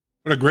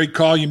What a great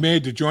call you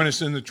made to join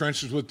us in the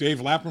trenches with Dave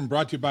Lapham,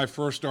 brought to you by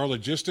First Star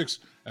Logistics,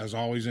 as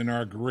always in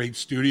our great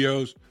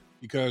studios,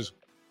 because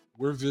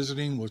we're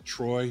visiting with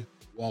Troy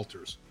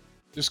Walters.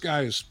 This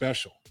guy is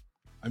special.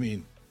 I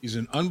mean, he's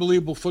an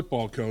unbelievable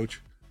football coach,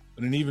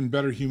 but an even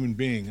better human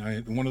being.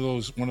 One of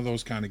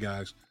those kind of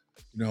guys,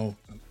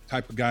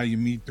 type of guy you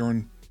meet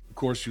during the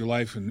course of your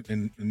life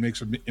and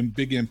makes a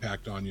big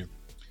impact on you.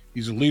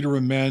 He's a leader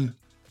of men.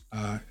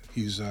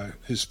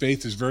 His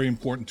faith is very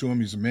important to him.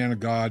 He's a man of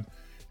God.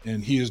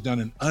 And he has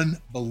done an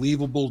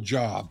unbelievable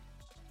job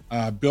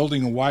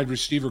building a wide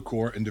receiver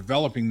core and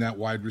developing that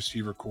wide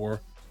receiver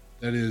core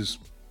that is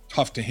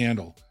tough to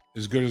handle,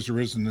 as good as there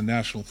is in the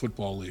National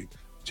Football League.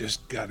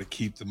 Just got to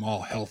keep them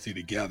all healthy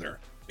together.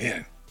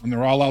 Man, when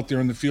they're all out there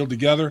in the field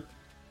together,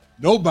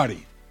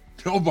 nobody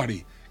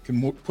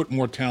can put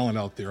more talent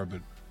out there.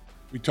 But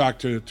we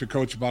talked to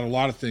Coach about a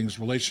lot of things,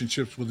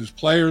 relationships with his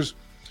players,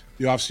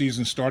 the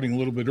offseason starting a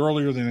little bit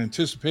earlier than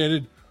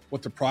anticipated,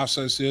 what the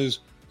process is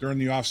during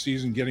the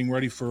offseason, getting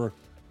ready for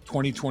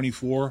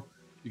 2024,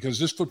 because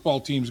this football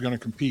team is going to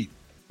compete,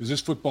 because this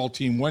football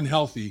team, when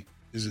healthy,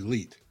 is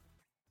elite.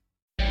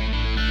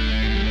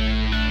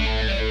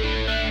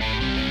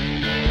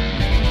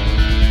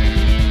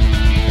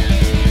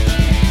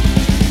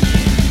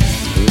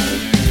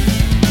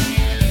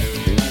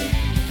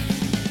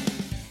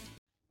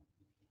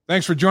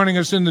 Thanks for joining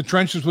us in the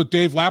trenches with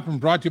Dave Lapham,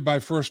 brought to you by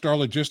First Star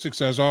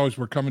Logistics. As always,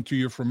 we're coming to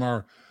you from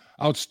our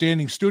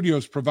outstanding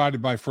studios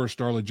provided by First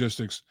Star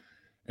Logistics.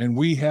 And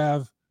we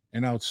have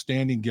an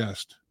outstanding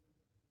guest,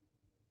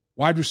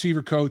 wide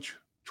receiver coach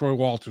Troy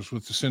Walters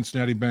with the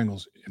Cincinnati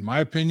Bengals. In my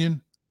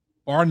opinion,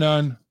 bar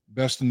none,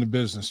 best in the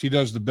business. He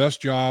does the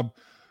best job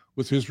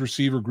with his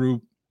receiver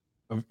group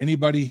of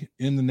anybody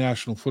in the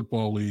National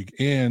Football League.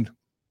 And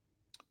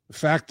the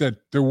fact that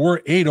there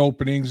were 8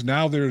 openings,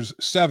 now there's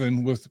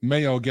 7 with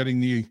Mayo getting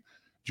the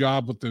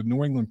job with the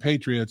New England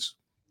Patriots.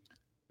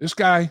 This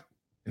guy,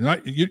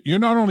 you're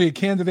not only a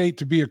candidate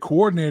to be a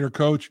coordinator,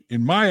 coach.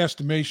 In my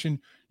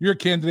estimation, you're a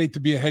candidate to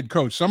be a head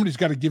coach. Somebody's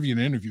got to give you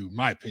an interview, in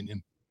my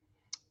opinion.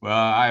 Well,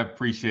 I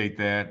appreciate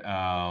that.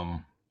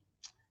 I'm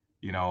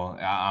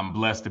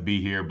blessed to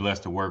be here,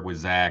 blessed to work with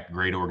Zach.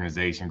 Great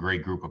organization,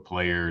 great group of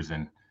players,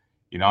 and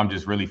I'm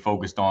just really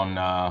focused on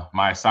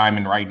my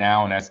assignment right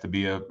now, and that's to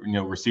be a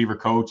receiver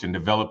coach and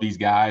develop these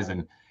guys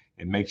and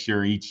make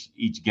sure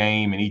each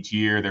game and each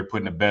year they're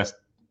putting the best.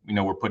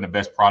 We're putting the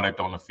best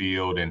product on the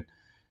field, and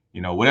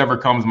whatever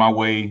comes my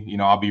way,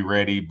 I'll be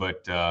ready.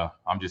 But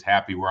I'm just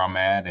happy where I'm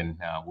at, and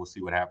we'll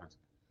see what happens.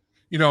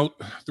 The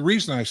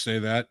reason I say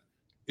that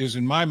is,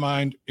 in my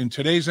mind, in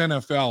today's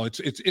NFL,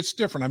 it's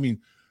different. I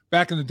mean,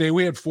 back in the day,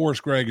 we had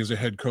Forrest Gregg as a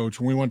head coach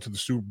when we went to the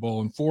Super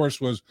Bowl, and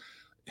Forrest was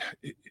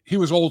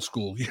old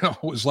school. It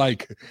was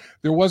like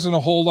there wasn't a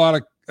whole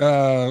lot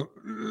of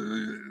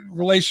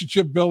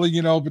relationship building,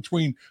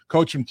 between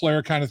coach and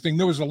player kind of thing.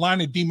 There was a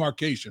line of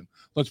demarcation.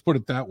 Let's put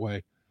it that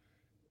way.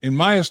 In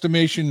my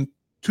estimation,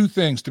 2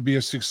 things to be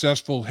a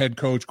successful head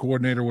coach,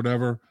 coordinator,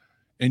 whatever,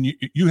 and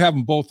you have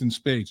them both in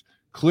spades.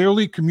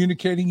 Clearly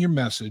communicating your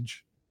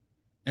message,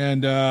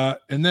 and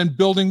then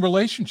building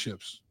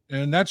relationships,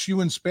 and that's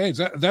you in spades.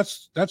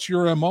 That's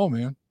your MO,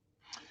 man.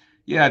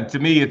 Yeah, to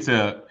me, it's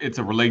a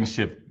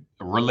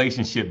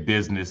relationship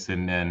business,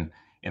 and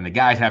the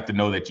guys have to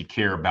know that you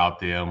care about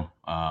them,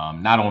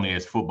 not only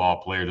as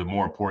football players, but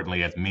more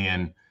importantly as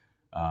men,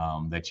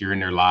 that you're in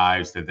their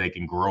lives, that they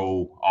can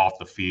grow off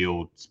the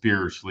field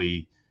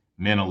spiritually,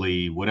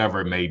 mentally,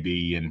 whatever it may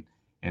be.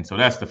 And so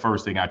that's the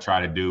first thing I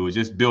try to do, is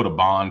just build a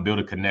bond, build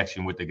a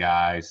connection with the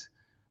guys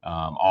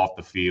off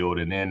the field.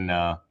 And then,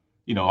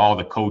 all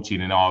the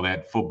coaching and all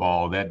that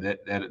football,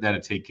 that'll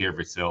take care of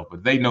itself.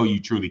 But they know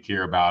you truly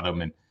care about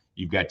them, and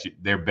you've got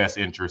their best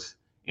interests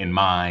in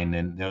mind,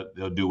 and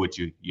they'll do what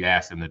you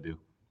ask them to do.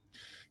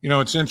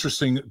 It's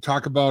interesting.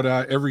 Talk about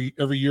every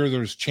year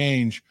there's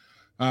change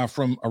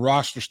from a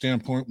roster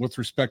standpoint with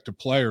respect to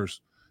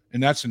players.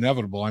 And that's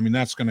inevitable. I mean,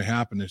 that's going to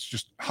happen. It's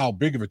just how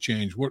big of a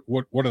change. What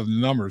are the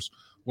numbers?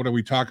 What are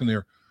we talking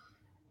there?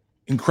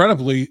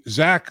 Incredibly,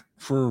 Zach,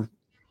 for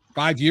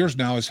 5 years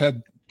now, has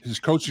had his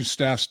coaching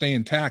staff stay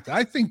intact.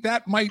 I think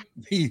that might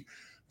be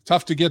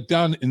tough to get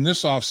done in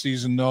this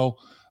offseason, though.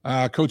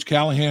 Coach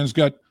Callahan's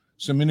got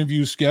some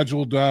interviews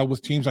scheduled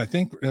with teams, I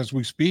think, as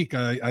we speak.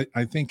 I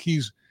think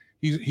he's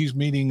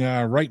meeting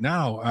right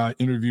now,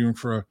 interviewing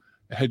for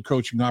a head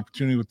coaching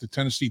opportunity with the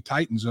Tennessee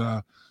Titans.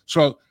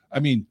 So,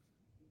 I mean,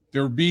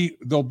 there'll be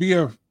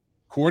a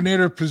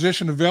coordinator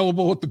position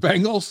available with the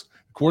Bengals,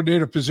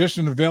 coordinator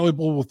position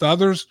available with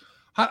others.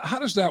 How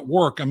does that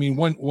work? I mean,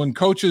 when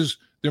coaches,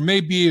 there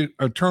may be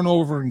a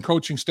turnover in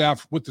coaching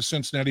staff with the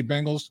Cincinnati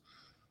Bengals.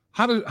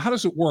 How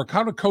does it work?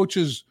 How do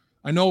coaches,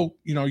 I know,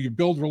 you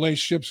build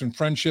relationships and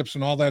friendships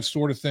and all that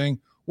sort of thing.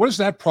 What is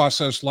that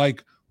process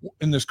like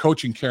in this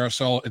coaching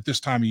carousel at this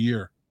time of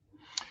year?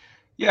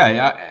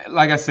 Yeah.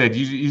 Like I said,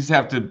 you just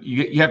have to,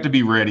 you have to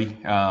be ready.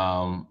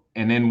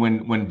 And then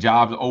when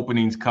job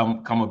openings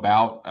come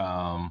about,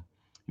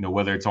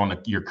 whether it's on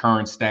your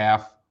current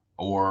staff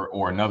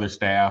or another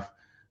staff,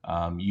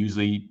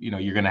 Usually,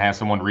 you're going to have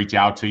someone reach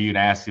out to you and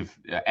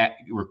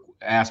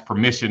ask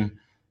permission,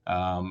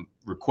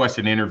 request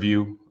an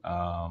interview,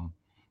 and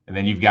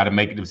then you've got to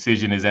make a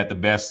decision: is that the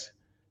best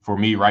for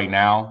me right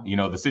now?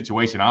 The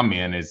situation I'm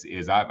in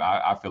is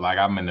I feel like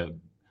I'm in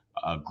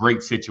a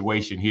great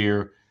situation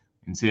here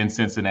in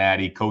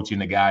Cincinnati, coaching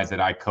the guys that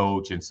I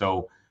coach, and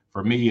so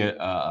for me,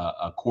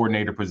 a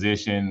coordinator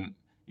position,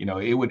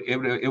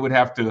 it would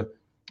have to.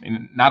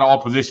 And not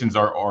all positions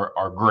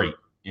are great.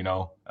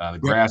 The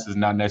grass is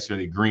not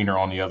necessarily greener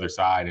on the other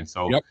side. And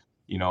so,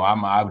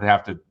 I would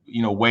have to,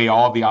 weigh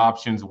all the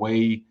options,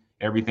 weigh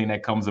everything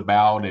that comes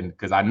about. And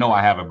because I know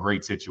I have a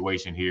great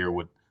situation here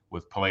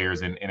with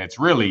players, and it's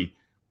really,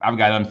 I've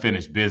got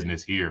unfinished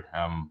business here.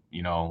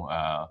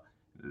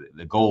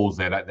 The goals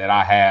that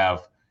I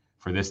have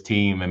for this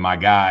team and my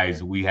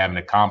guys, we haven't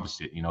accomplished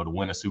it, to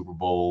win a Super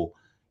Bowl.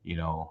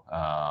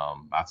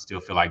 I still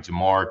feel like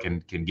Jamar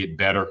can get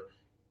better.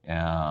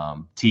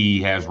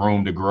 T has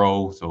room to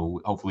grow,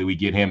 so hopefully we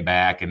get him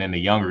back, and then the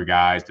younger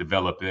guys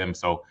develop them.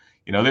 So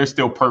there's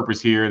still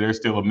purpose here, there's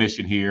still a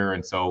mission here,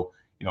 and so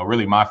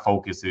really my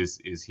focus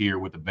is here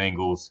with the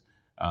Bengals.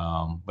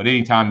 But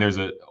anytime there's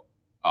a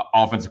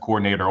offensive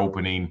coordinator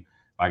opening,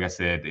 like I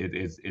said,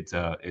 it's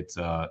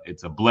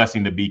a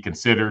blessing to be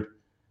considered,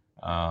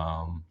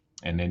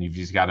 and then you've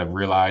just got to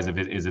realize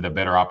is it a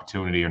better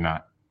opportunity or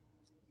not.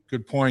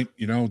 Good point.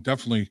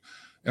 Definitely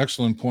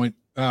excellent point.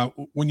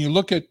 When you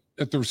look at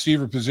the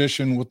receiver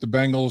position with the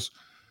Bengals,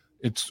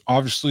 it's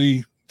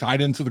obviously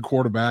tied into the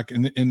quarterback,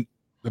 and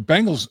the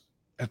Bengals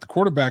at the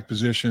quarterback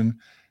position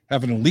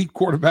have an elite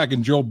quarterback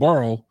in Joe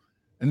Burrow,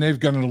 and they've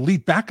got an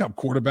elite backup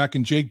quarterback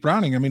in Jake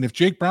Browning. I mean, if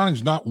Jake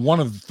Browning's not one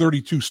of the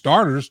 32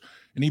 starters,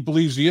 and he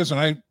believes he is, and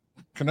I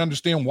can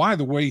understand why,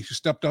 the way he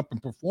stepped up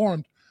and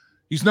performed,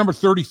 he's number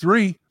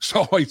 33.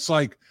 So it's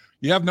like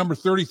you have number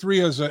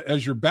 33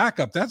 as your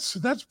backup.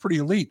 That's pretty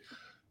elite.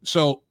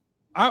 So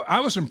I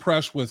was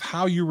impressed with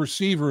how you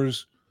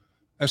receivers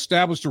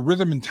established a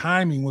rhythm and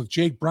timing with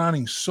Jake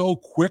Browning so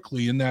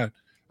quickly in that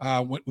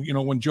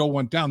when Joe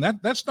went down.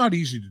 That's not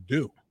easy to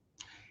do.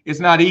 It's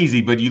not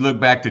easy, but you look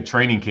back to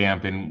training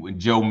camp, and when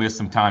Joe missed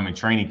some time in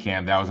training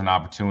camp, that was an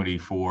opportunity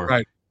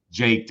for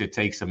Jake to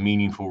take some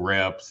meaningful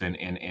reps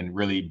and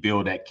really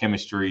build that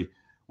chemistry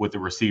with the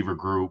receiver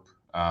group.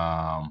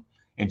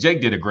 And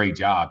Jake did a great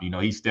job.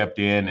 He stepped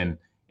in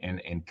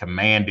and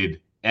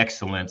commanded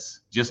excellence,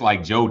 just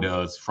like Joe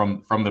does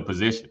from the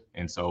position.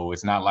 And so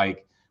it's not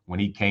like when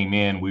he came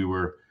in, we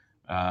were,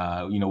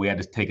 we had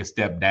to take a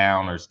step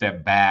down or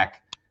step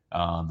back.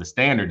 The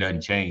standard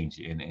doesn't change.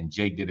 And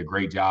Jake did a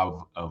great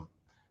job of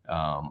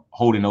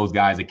holding those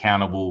guys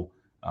accountable,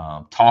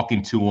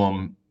 talking to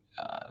them,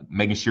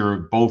 making sure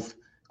both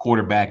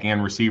quarterback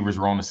and receivers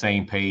were on the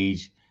same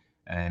page.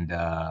 And,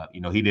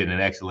 he did an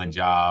excellent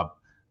job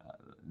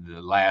the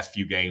last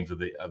few games of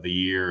the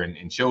year,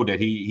 and showed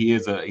that he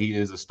is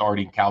a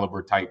starting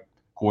caliber type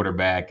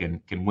quarterback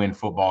and can win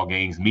football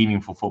games,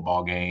 meaningful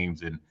football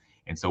games.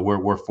 And so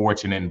we're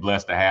fortunate and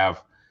blessed to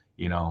have,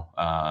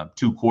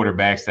 two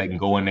quarterbacks that can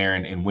go in there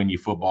and win you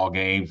football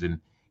games and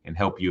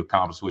help you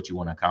accomplish what you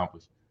want to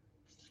accomplish.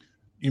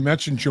 You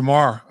mentioned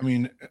Jamar. I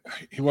mean,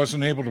 he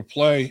wasn't able to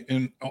play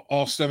in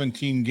all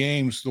 17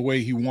 games the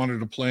way he wanted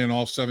to play in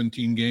all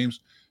 17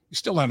 games. He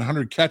still had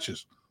 100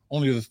 catches,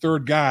 only the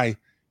third guy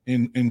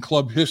in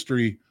club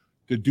history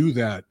to do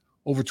that.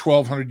 Over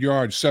 1,200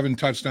 yards, 7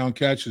 touchdown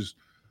catches.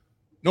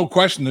 No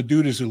question, the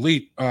dude is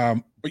elite.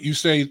 But you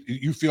say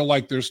you feel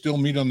like there's still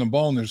meat on the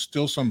bone. There's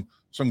still some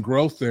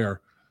growth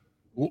there.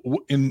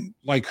 In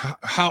like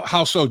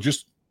how so?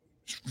 Just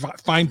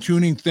fine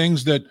tuning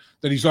things that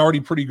he's already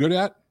pretty good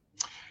at.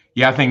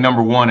 Yeah, I think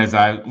number one, as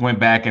I went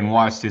back and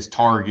watched his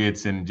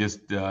targets and just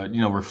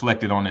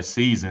reflected on his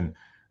season,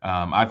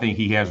 I think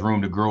he has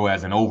room to grow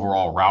as an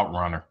overall route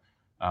runner.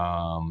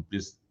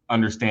 Just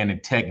understanding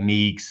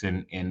techniques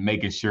and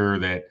making sure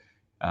that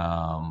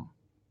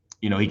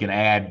he can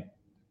add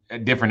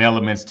different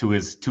elements to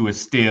his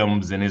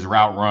stems and his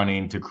route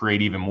running to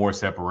create even more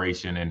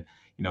separation. And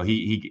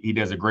he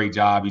does a great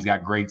job. He's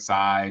got great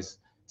size,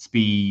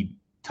 speed,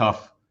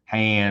 tough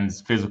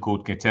hands, physical,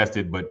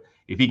 contested. But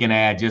if he can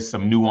add just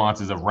some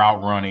nuances of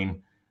route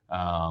running,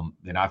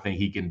 then I think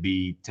he can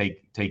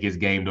take his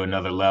game to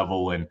another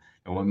level. And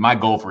my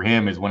goal for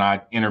him is when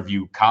I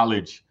interview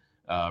college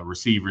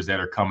receivers that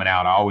are coming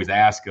out, I always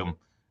ask them,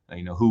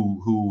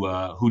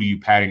 who do you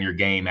pattern your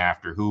game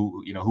after?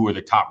 Who are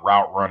the top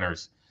route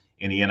runners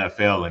in the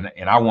NFL?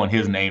 And I want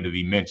his name to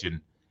be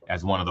mentioned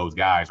as one of those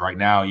guys. Right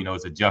now,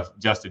 it's a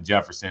Justin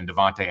Jefferson,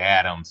 Devontae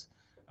Adams.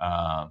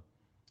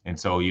 And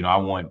so, I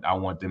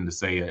want them to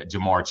say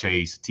Jamar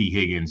Chase, T.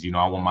 Higgins.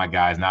 I want my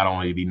guys not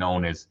only to be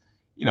known as,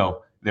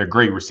 they're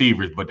great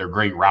receivers, but they're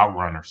great route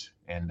runners.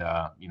 And,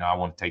 I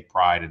want to take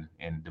pride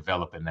in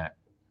developing that.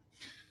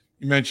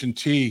 You mentioned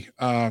T.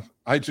 I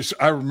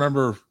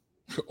remember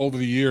over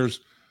the years,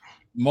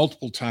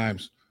 multiple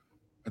times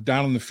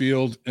down in the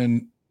field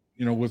and,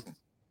 with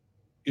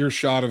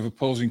earshot of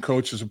opposing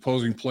coaches,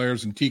 opposing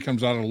players, and T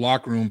comes out of the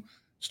locker room,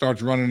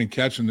 starts running and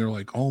catching. They're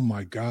like, oh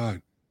my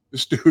God,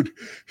 This dude,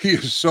 he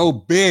is so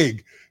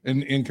big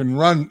and can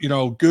run,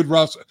 good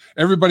routes.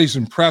 Everybody's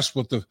impressed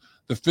with the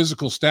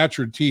physical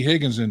stature of T.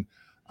 Higgins. And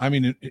I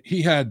mean,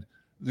 he had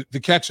the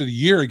catch of the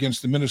year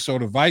against the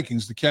Minnesota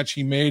Vikings, the catch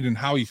he made and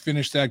how he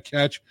finished that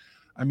catch.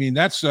 I mean,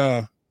 that's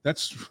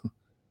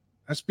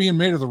being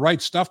made of the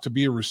right stuff to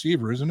be a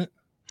receiver, isn't it?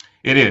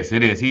 It is.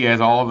 It is. He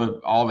has all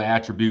the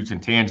attributes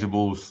and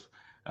tangibles,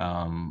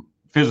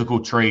 physical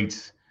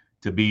traits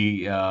to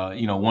be,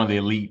 one of the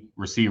elite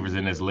receivers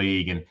in this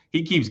league. And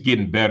he keeps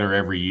getting better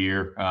every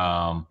year.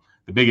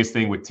 The biggest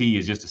thing with T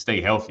is just to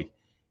stay healthy.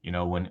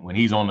 When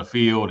he's on the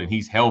field and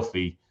he's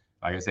healthy,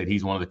 like I said,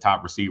 he's one of the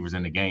top receivers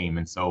in the game.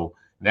 And so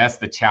that's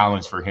the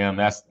challenge for him.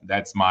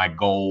 That's my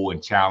goal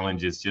and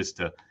challenge, is just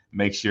to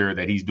make sure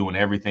that he's doing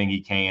everything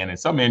he can. And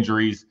some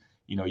injuries,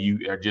 you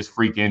are just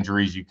freak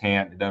injuries.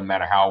 It doesn't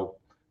matter how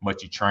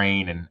much you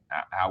train and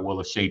how well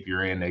of shape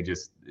you're in. They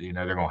just, they're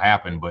going to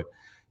happen. But,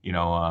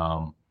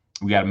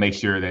 we got to make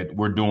sure that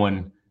we're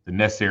doing the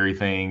necessary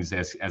things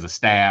as a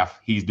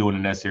staff. He's doing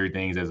the necessary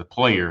things as a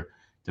player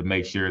to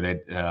make sure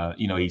that,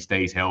 he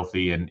stays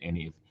healthy. And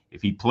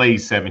if he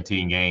plays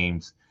 17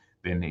 games,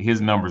 then his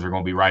numbers are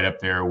going to be right up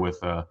there with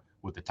the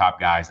top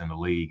guys in the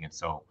league. And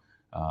so,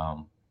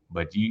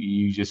 but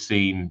you just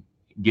seen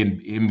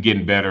him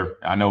getting better.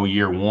 I know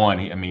year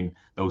one,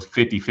 those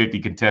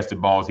 50-50 contested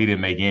balls, he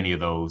didn't make any of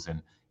those.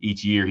 And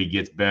each year he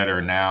gets better.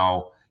 And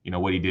now,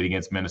 what he did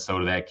against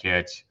Minnesota, that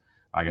catch,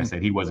 like I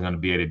said, he wasn't going to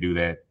be able to do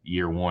that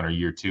year one or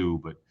year two,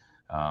 but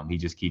he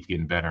just keeps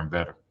getting better and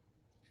better.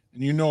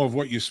 And of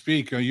what you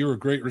speak. You were a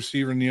great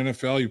receiver in the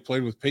NFL. You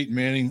played with Peyton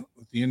Manning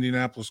with the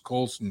Indianapolis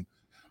Colts, and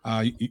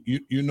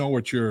you know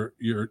what you're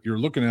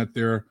looking at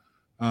there.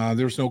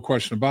 There's no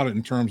question about it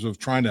in terms of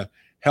trying to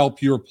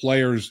help your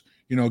players,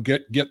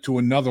 get to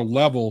another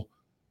level.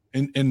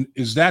 And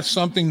is that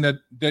something that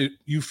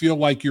you feel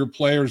like your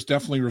players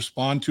definitely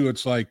respond to?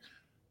 It's like,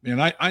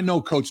 man, I know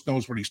Coach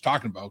knows what he's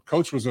talking about.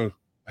 Coach was a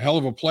hell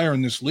of a player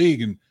in this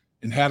league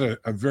and had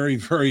a very,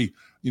 very,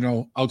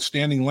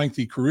 outstanding,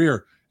 lengthy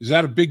career. Is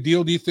that a big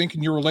deal, do you think,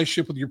 in your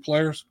relationship with your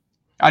players?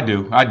 I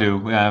do.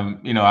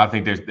 I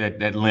think there's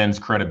that lends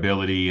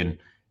credibility, and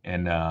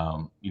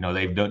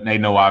they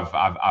know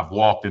I've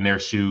walked in their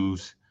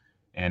shoes,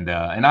 and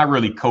I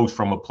really coach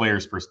from a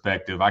player's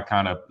perspective. I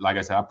kind of, like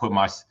I said, I put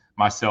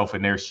myself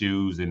in their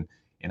shoes and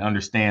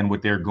understand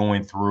what they're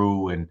going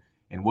through, and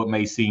what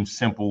may seem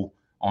simple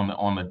on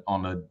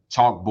the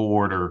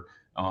chalkboard or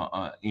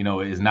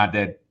is not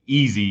that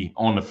easy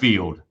on the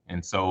field.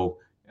 And so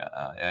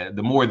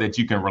the more that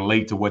you can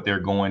relate to what they're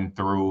going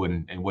through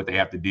and what they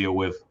have to deal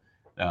with,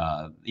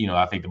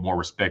 I think the more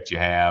respect you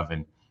have.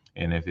 And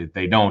if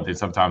they don't, then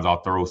sometimes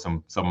I'll throw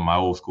some of my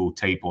old school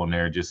tape on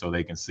there just so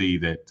they can see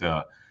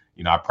that,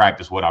 I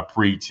practice what I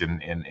preach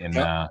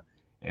and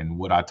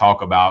what I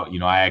talk about.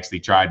 I actually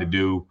tried to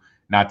do,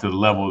 not to the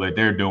level that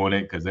they're doing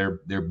it, because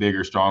they're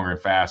bigger, stronger,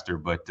 and faster.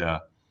 But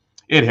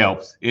it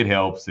helps. It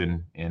helps.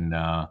 And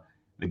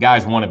the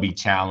guys want to be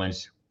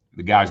challenged.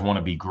 The guys want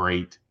to be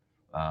great.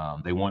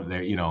 They want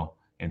their,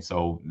 and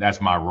so that's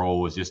my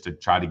role, is just to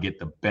try to get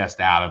the best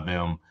out of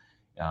them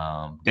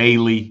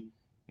daily,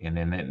 and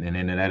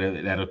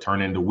then that'll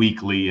turn into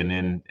weekly. And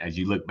then as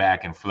you look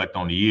back and reflect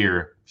on the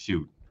year,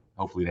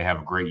 hopefully they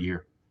have a great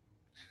year.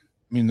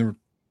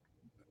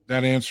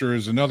 That answer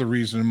is another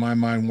reason in my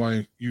mind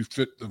why you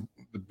fit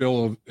the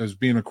bill as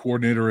being a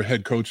coordinator or a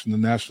head coach in the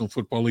National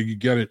Football League. You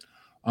get it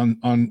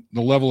on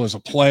the level as a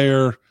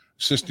player,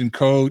 assistant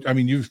coach.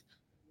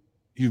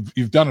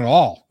 You've done it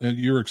all, and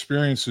your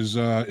experience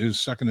is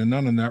second to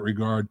none in that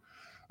regard.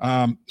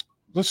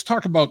 Let's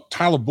talk about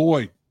Tyler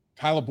Boyd.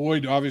 Tyler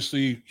Boyd,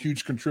 obviously,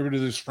 huge contributor to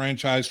this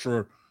franchise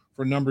for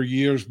a number of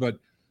years, but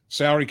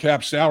salary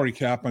cap.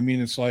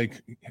 It's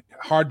like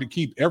hard to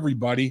keep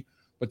everybody,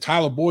 but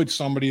Tyler Boyd's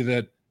somebody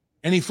that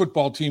any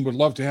football team would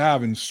love to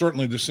have, and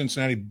certainly the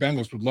Cincinnati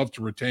Bengals would love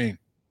to retain.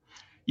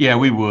 Yeah,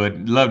 we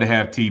would love to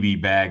have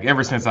TB back.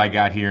 Ever since I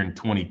got here in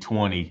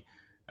 2020,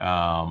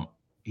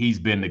 he's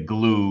been the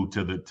glue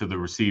to the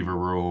receiver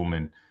room,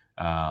 and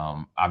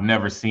I've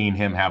never seen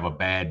him have a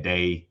bad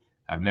day.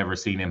 I've never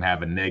seen him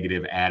have a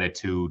negative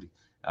attitude.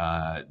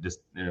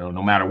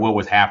 No matter what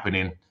was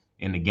happening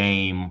in the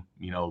game,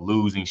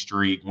 losing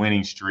streak,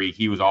 winning streak,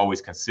 he was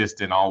always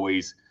consistent,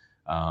 always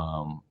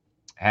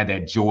had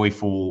that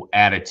joyful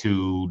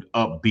attitude,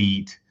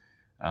 upbeat,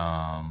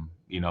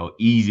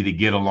 easy to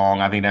get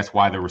along. I think that's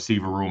why the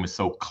receiver room is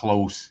so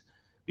close,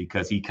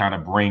 because he kind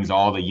of brings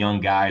all the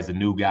young guys, the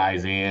new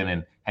guys in,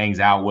 and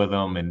hangs out with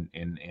them, and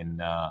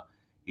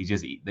he's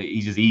just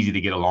easy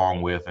to get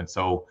along with. And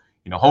so,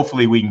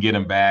 hopefully we can get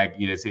him back.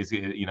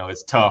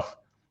 It's tough,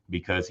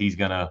 because he's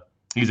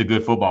a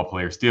good football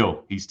player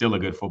still. He's still a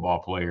good football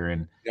player,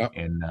 and yep.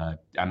 And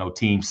I know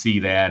teams see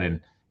that, and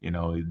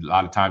a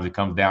lot of times it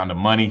comes down to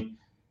money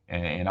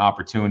and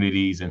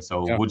opportunities, and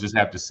so We'll just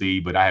have to see.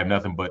 But I have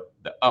nothing but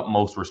the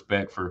utmost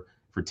respect for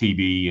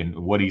TB and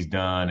what he's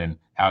done and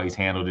how he's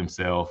handled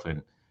himself,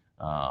 and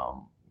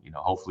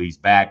hopefully he's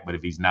back. But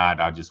if he's not,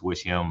 I just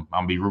wish him.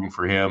 I'll be rooting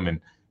for him and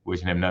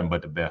wishing him nothing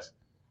but the best.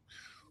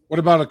 What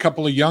about a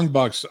couple of young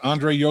bucks,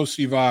 Andrei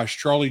Iosivas,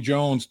 Charlie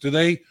Jones?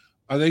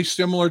 Are they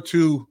similar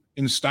to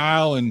in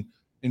style and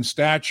in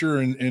stature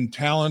and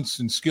talents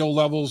and skill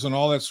levels and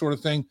all that sort of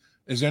thing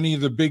as any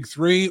of the big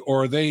three,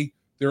 or are they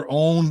their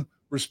own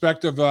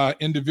respective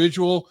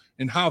individual,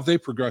 and how have they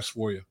progressed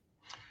for you?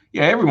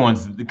 Yeah,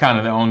 everyone's kind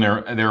of on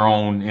their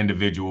own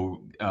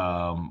individual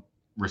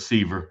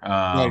receiver.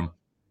 Right.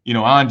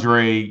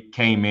 Andre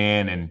came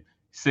in and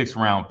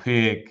 6th-round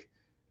pick.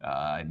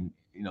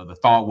 The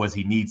thought was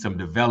he needs some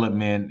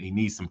development. He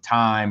needs some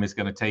time. It's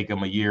going to take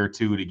him a year or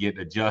two to get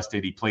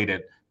adjusted. He played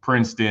at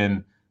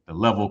Princeton. The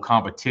level of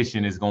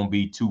competition is going to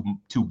be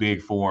too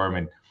big for him.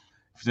 And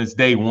since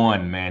day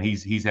one, man,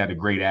 he's had a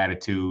great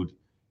attitude.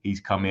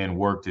 He's come in,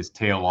 worked his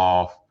tail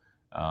off.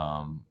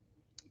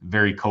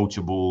 Very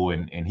coachable,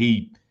 and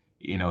he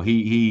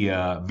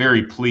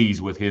very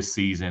pleased with his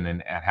season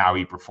and how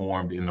he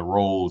performed in the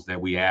roles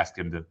that we asked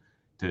him to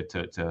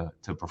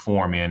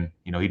perform in.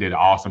 He did an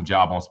awesome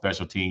job on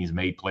special teams,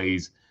 made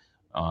plays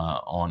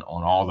on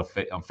all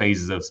the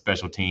phases of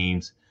special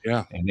teams.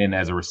 Yeah. And then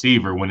as a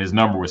receiver, when his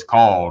number was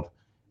called,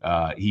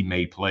 he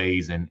made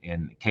plays and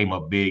came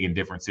up big in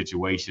different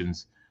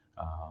situations.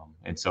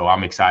 And so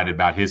I'm excited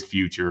about his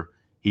future.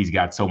 He's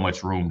got so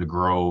much room to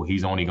grow.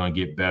 He's only going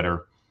to get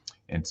better.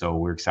 And so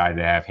we're excited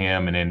to have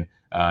him. And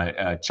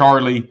then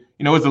Charlie,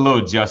 it was a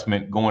little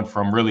adjustment going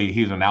from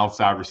he was an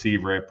outside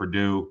receiver at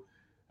Purdue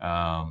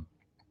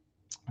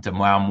to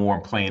now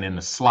more playing in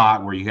the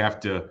slot where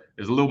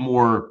there's a little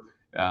more,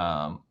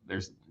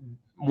 there's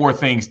more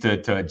things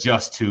to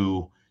adjust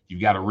to.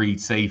 You've got to read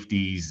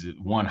safeties,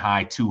 1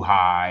 high, 2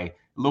 high,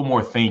 a little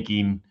more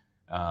thinking.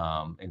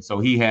 And so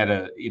he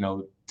had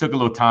took a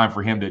little time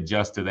for him to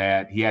adjust to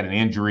that. He had an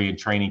injury in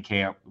training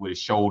camp with his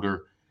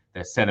shoulder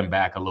that set him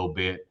back a little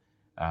bit.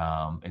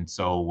 And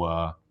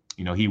so,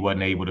 he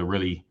wasn't able to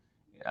really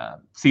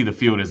see the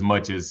field as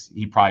much as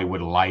he probably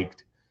would have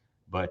liked.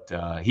 But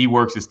he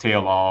works his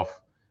tail off.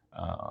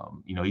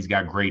 He's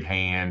got great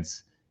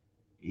hands.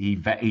 He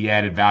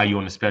added value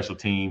on the special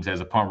teams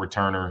as a punt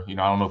returner.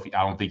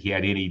 I don't think he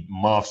had any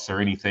muffs or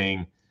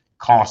anything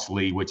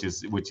costly, which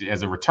as a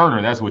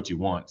returner, that's what you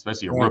want,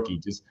 especially a rookie.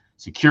 Just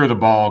secure the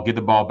ball, get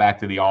the ball back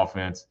to the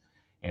offense.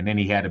 And then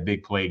he had a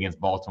big play against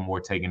Baltimore,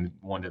 taking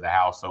one to the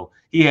house. So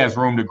he has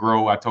room to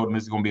grow. I told him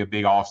this is going to be a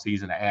big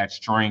offseason to add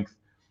strength,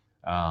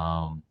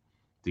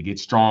 to get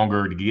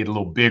stronger, to get a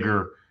little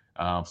bigger,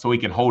 so he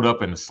can hold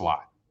up in the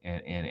slot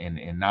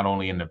and not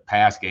only in the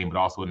pass game, but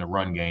also in the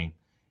run game.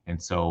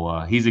 And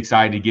so he's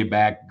excited to get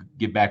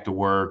back to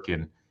work.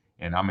 And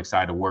I'm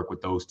excited to work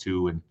with those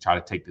two and try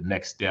to take the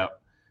next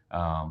step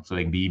so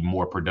they can be even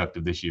more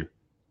productive this year.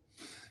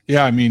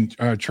 Yeah, I mean,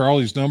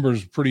 Charlie's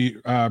numbers pretty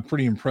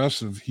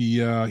impressive. He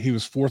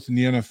was 4th in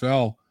the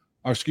NFL.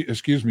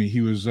 Excuse me,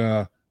 he was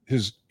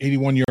his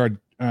 81-yard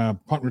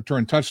punt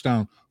return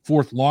touchdown,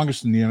 4th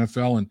longest in the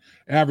NFL, and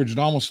averaged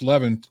almost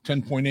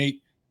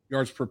 10.8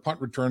 yards per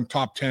punt return,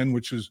 top 10,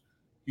 which is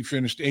he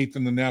finished 8th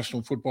in the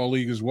National Football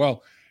League as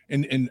well.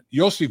 And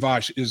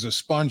Iosivas is a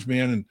sponge,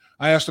 man. And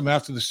I asked him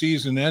after the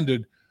season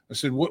ended, I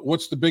said,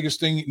 "What's the biggest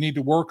thing you need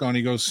to work on?"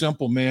 He goes,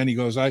 "Simple, man." He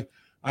goes, I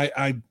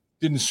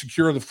didn't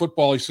secure the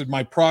football. He said,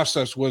 my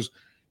process was,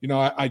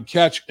 I'd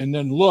catch and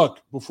then look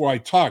before I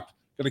tucked.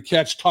 Got to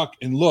catch, tuck,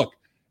 and look.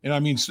 And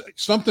I mean,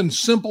 something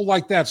simple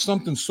like that,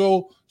 something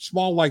so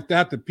small like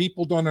that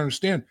people don't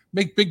understand,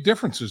 make big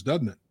differences,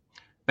 doesn't it?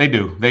 They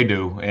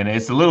do. And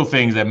it's the little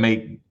things that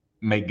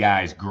make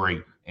guys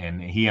great.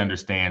 And he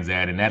understands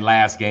that. And that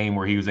last game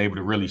where he was able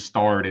to really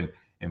start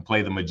and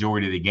play the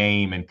majority of the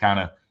game and kind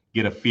of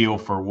get a feel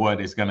for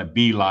what it's going to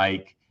be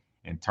like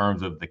in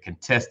terms of the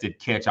contested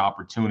catch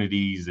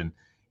opportunities. And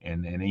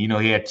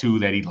he had 2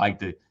 that he'd like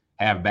to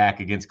have back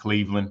against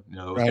Cleveland.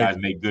 Those guys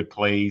made good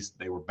plays.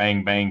 They were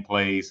bang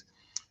plays.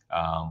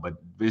 But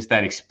just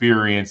that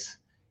experience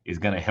is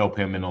going to help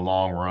him in the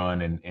long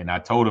run. And I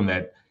told him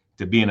that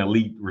to be an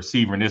elite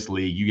receiver in this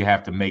league, you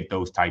have to make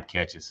those type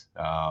catches.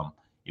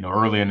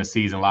 Earlier in the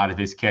season, a lot of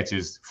his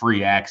catches,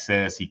 free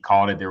access, he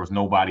caught it. There was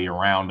nobody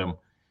around him,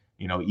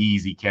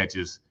 easy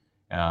catches.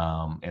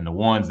 And the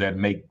ones that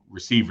make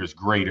receivers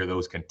great are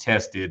those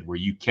contested where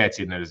you catch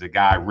it and there's a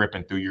guy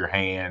ripping through your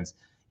hands,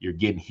 you're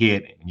getting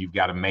hit, and you've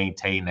got to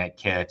maintain that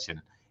catch.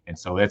 And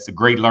so that's a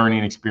great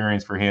learning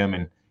experience for him,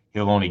 and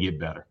he'll only get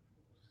better.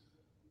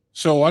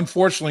 So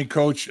unfortunately,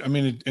 Coach, I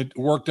mean, it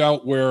worked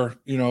out where,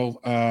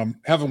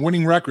 have a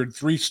winning record,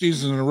 3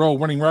 seasons in a row,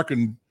 winning record,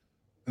 and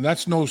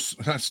that's no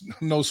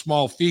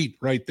small feat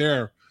right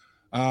there.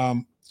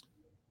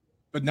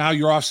 But now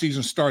your off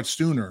season starts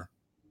sooner.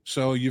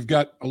 So you've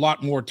got a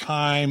lot more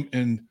time.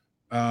 And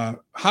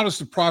how does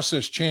the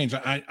process change?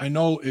 I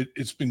know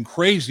it's been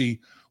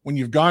crazy when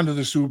you've gone to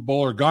the Super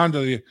Bowl or gone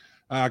to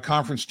the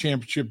conference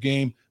championship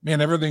game.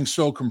 Man, everything's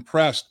so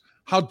compressed.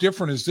 How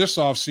different is this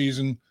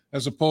offseason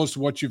as opposed to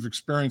what you've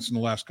experienced in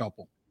the last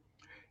couple?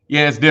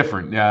 Yeah, it's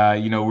different.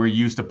 We're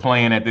used to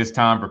playing at this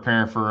time,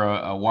 preparing for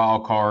a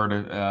wild card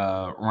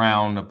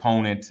round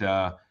opponent.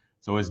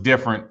 So it's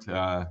different.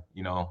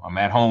 I'm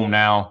at home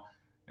now,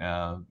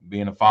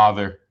 being a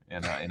father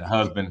and a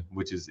husband,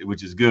 which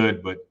is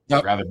good, but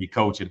Yep. rather be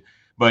coaching.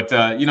 But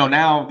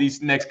now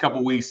these next couple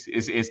of weeks,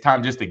 it's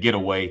time just to get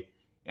away.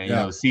 And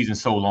the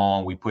season's so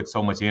long, we put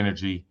so much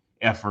energy,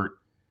 effort,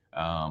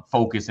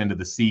 focus into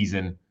the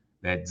season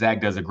that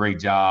Zach does a great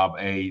job.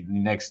 The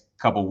next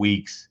couple of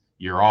weeks,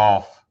 you're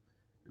off,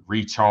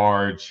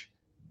 recharge,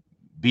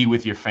 be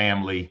with your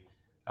family,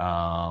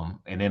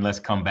 and then let's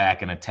come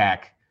back and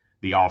attack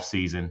the off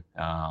season.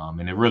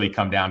 And it really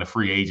come down to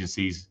free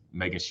agencies,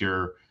 making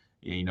sure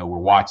we're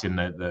watching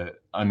the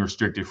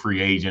unrestricted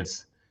free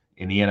agents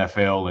in the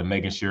NFL and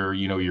making sure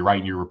you're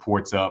writing your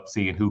reports up,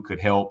 seeing who could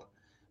help,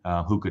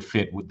 who could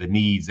fit with the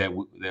needs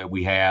that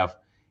we have,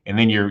 and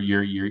then you're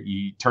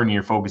turning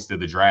your focus to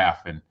the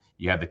draft, and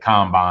you have the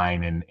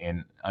combine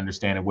and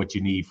understanding what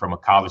you need from a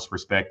college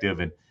perspective,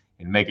 and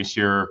making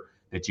sure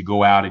that you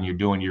go out and you're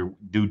doing your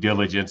due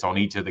diligence on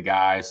each of the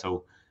guys,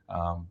 so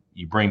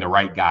you bring the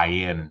right guy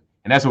in.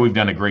 And that's what we've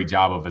done a great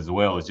job of as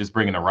well, is just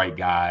bringing the right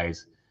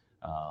guys,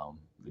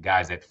 the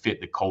guys that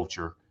fit the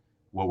culture,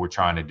 what we're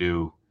trying to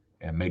do,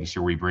 and making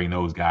sure we bring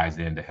those guys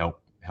in to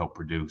help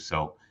produce.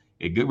 So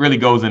it really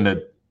goes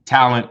into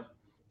talent,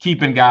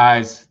 keeping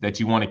guys that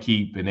you want to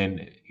keep, and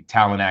then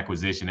talent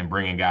acquisition and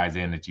bringing guys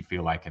in that you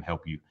feel like can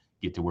help you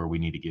get to where we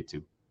need to get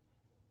to.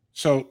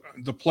 So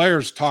the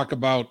players talk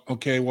about,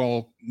 okay,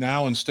 well,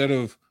 now instead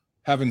of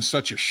having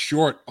such a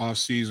short off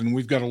season,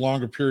 we've got a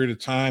longer period of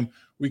time.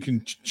 We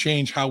can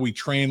change how we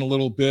train a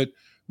little bit,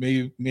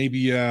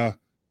 maybe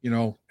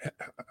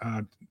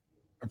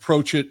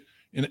approach it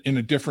in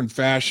a different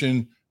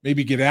fashion,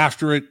 maybe get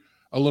after it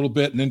a little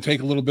bit and then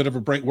take a little bit of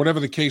a break, whatever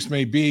the case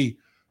may be,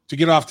 to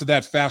get off to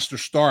that faster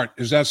start.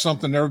 Is that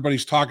something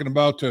everybody's talking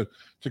about to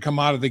come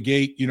out of the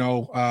gate,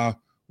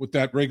 with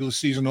that regular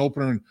season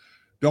opener, and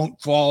don't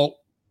fall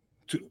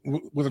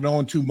with an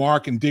 0-2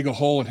 mark and dig a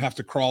hole and have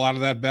to crawl out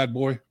of that bad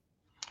boy?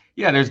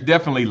 Yeah, there's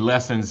definitely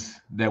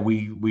lessons that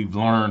we've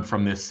learned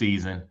from this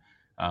season,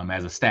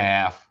 as a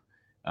staff,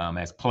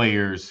 as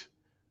players,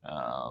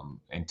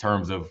 in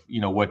terms of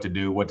what to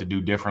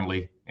do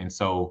differently. And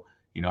so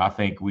I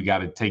think we got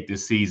to take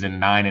this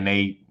season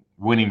 9-8,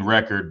 winning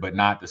record, but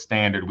not the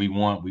standard we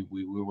want. We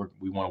want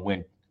to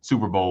win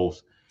Super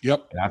Bowls.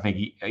 Yep. And I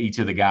think each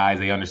of the guys,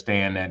 they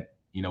understand that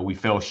we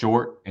fell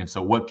short, and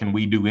so what can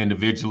we do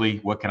individually?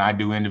 What can I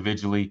do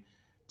individually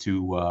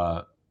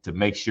to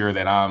make sure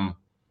that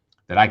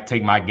I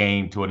take my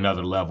game to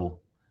another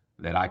level,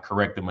 that I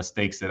correct the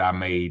mistakes that I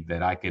made,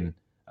 that I can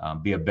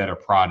be a better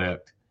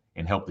product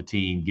and help the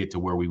team get to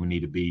where we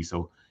need to be.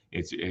 So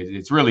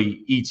it's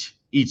really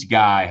each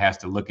guy has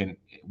to look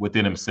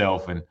within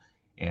himself and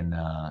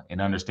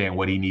understand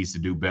what he needs to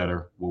do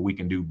better, what we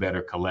can do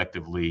better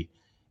collectively.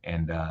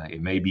 And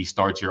it may be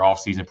start your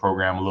off-season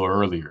program a little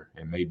earlier.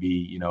 It may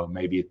be,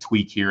 maybe a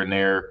tweak here and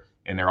there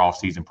in their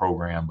off-season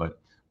program. But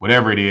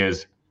whatever it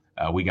is,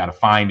 we got to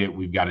find it.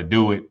 We've got to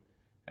do it.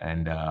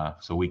 And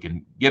so we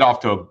can get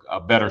off to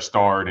a better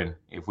start. And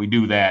if we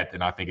do that,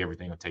 then I think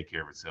everything will take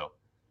care of itself.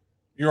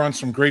 You're on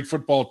some great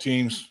football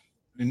teams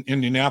in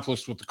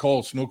Indianapolis with the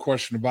Colts, no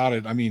question about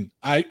it. I mean,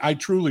 I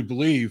truly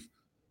believe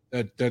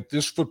that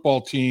this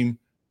football team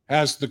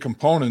has the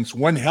components,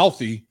 when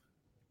healthy,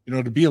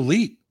 to be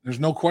elite. There's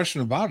no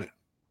question about it.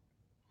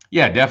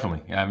 Yeah,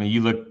 definitely. I mean,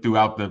 you look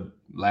throughout the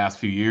last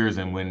few years,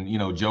 and when,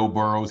 Joe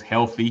Burrow's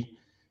healthy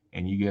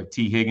and you have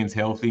T. Higgins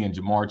healthy and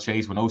Jamar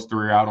Chase, when those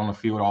three are out on the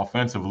field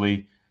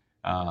offensively,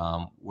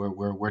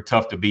 we're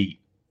tough to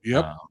beat.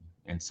 Yep.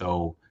 And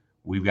so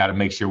we've got to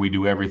make sure we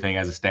do everything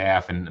as a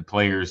staff and the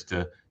players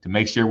to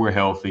make sure we're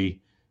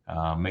healthy,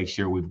 make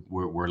sure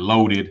we're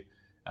loaded,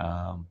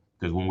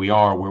 because when we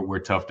are, we're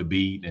tough to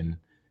beat. And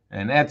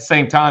at the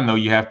same time, though,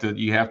 you have to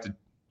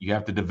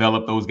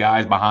develop those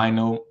guys behind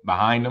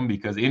them,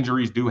 because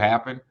injuries do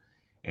happen,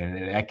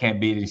 and that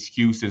can't be an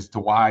excuse as to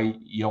why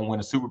you don't win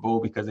a Super Bowl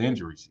because of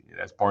injuries.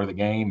 That's part of the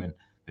game, and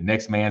the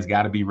next man's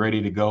got to be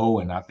ready to go.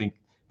 And I think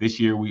this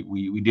year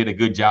we did a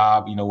good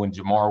job. When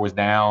Jamar was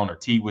down, or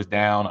T was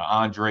down, or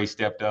Andre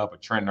stepped up, or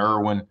Trent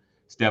Irwin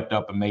stepped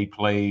up and made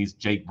plays,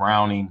 Jake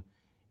Browning,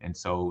 and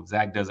so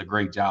Zach does a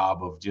great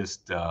job of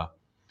just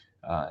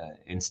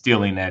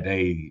instilling that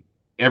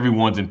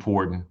everyone's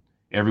important.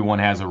 Everyone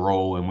has a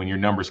role, and when your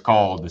number's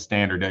called, the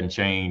standard doesn't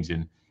change,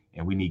 and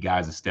we need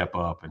guys to step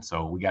up. And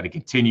so we got to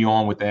continue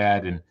on with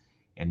that, and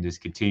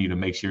just continue to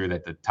make sure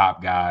that the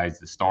top guys,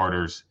 the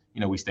starters,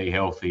 we stay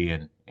healthy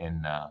and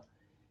have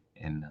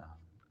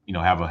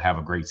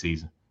a great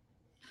season.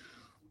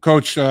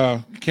 Coach,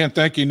 can't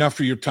thank you enough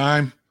for your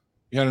time.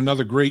 You had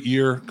another great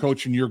year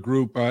coaching your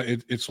group.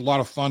 It's a lot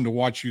of fun to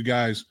watch you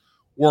guys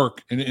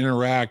work and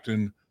interact.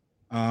 And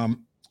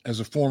as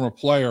a former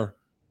player,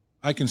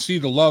 I can see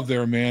the love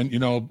there, man.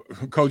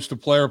 Coach to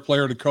player,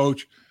 player to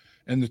coach.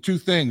 And the two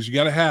things you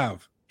got to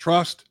have: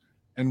 trust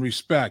and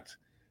respect.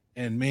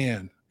 And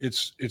man,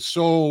 it's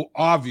so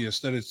obvious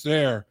that it's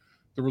there,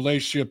 the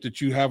relationship that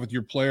you have with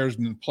your players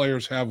and the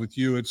players have with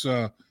you. It's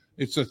a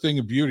thing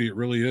of beauty. It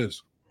really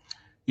is.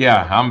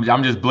 Yeah,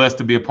 I'm just blessed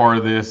to be a part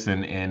of this.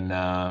 And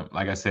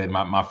like I said,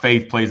 my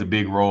faith plays a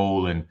big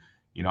role. And,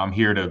 I'm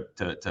here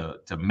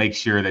to make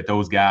sure that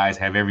those guys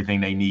have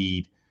everything they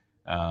need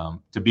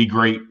to be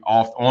great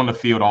on the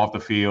field, off the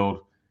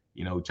field.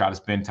 Try to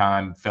spend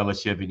time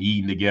fellowship and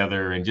eating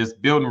together and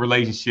just building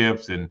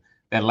relationships, and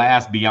that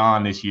lasts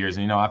beyond this year's.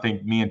 And, I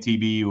think me and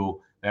TB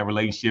that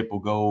relationship will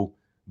go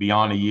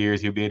beyond the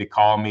years. He'll be able to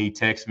call me,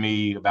 text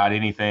me about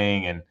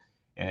anything.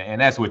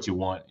 And that's what you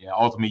want.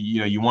 Ultimately,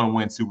 you want to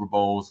win Super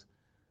Bowls,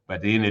 but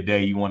at the end of the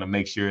day, you want to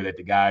make sure that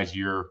the guys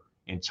you're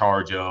in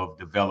charge of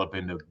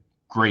developing the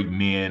great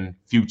men,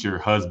 future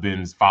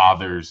husbands,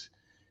 fathers,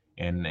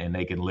 and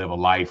they can live a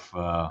life,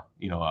 a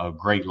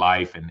great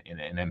life and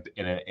an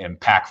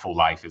impactful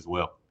life as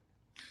well.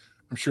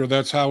 I'm sure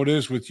that's how it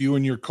is with you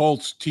and your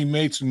Colts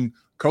teammates and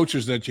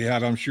coaches that you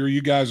had. I'm sure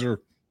you guys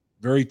are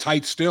very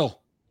tight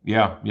still.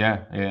 Yeah.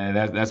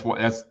 That's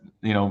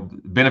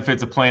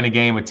benefits of playing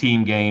a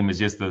team game is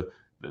just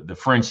the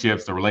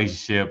friendships, the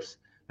relationships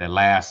that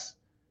last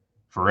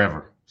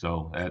forever.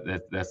 So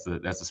that's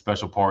a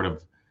special part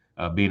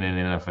of being in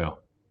the NFL.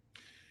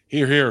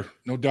 Here,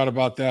 no doubt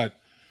about that.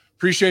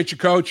 Appreciate you,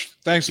 Coach.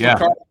 Thanks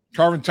for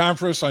carving time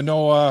for us. I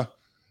know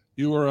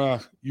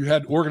you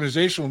had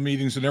organizational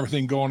meetings and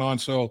everything going on,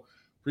 so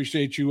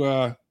appreciate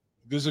you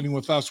visiting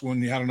with us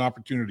when you had an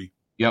opportunity.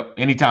 Yep,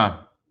 anytime.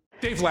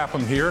 Dave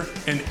Lapham here,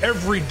 and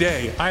every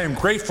day I am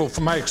grateful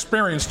for my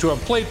experience to have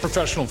played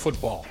professional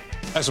football.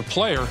 As a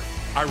player,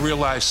 I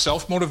realized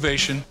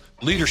self-motivation,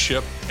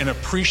 leadership, and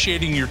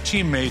appreciating your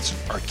teammates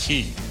are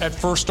key. At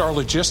First Star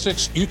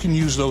Logistics, you can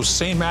use those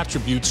same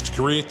attributes to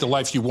create the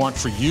life you want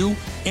for you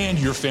and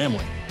your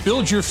family.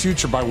 Build your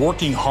future by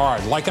working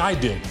hard like I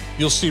did.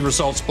 You'll see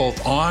results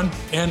both on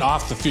and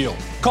off the field.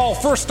 Call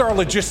First Star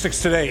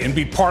Logistics today and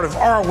be part of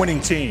our winning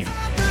team.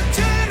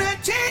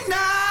 Opportunity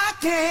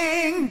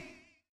knocking.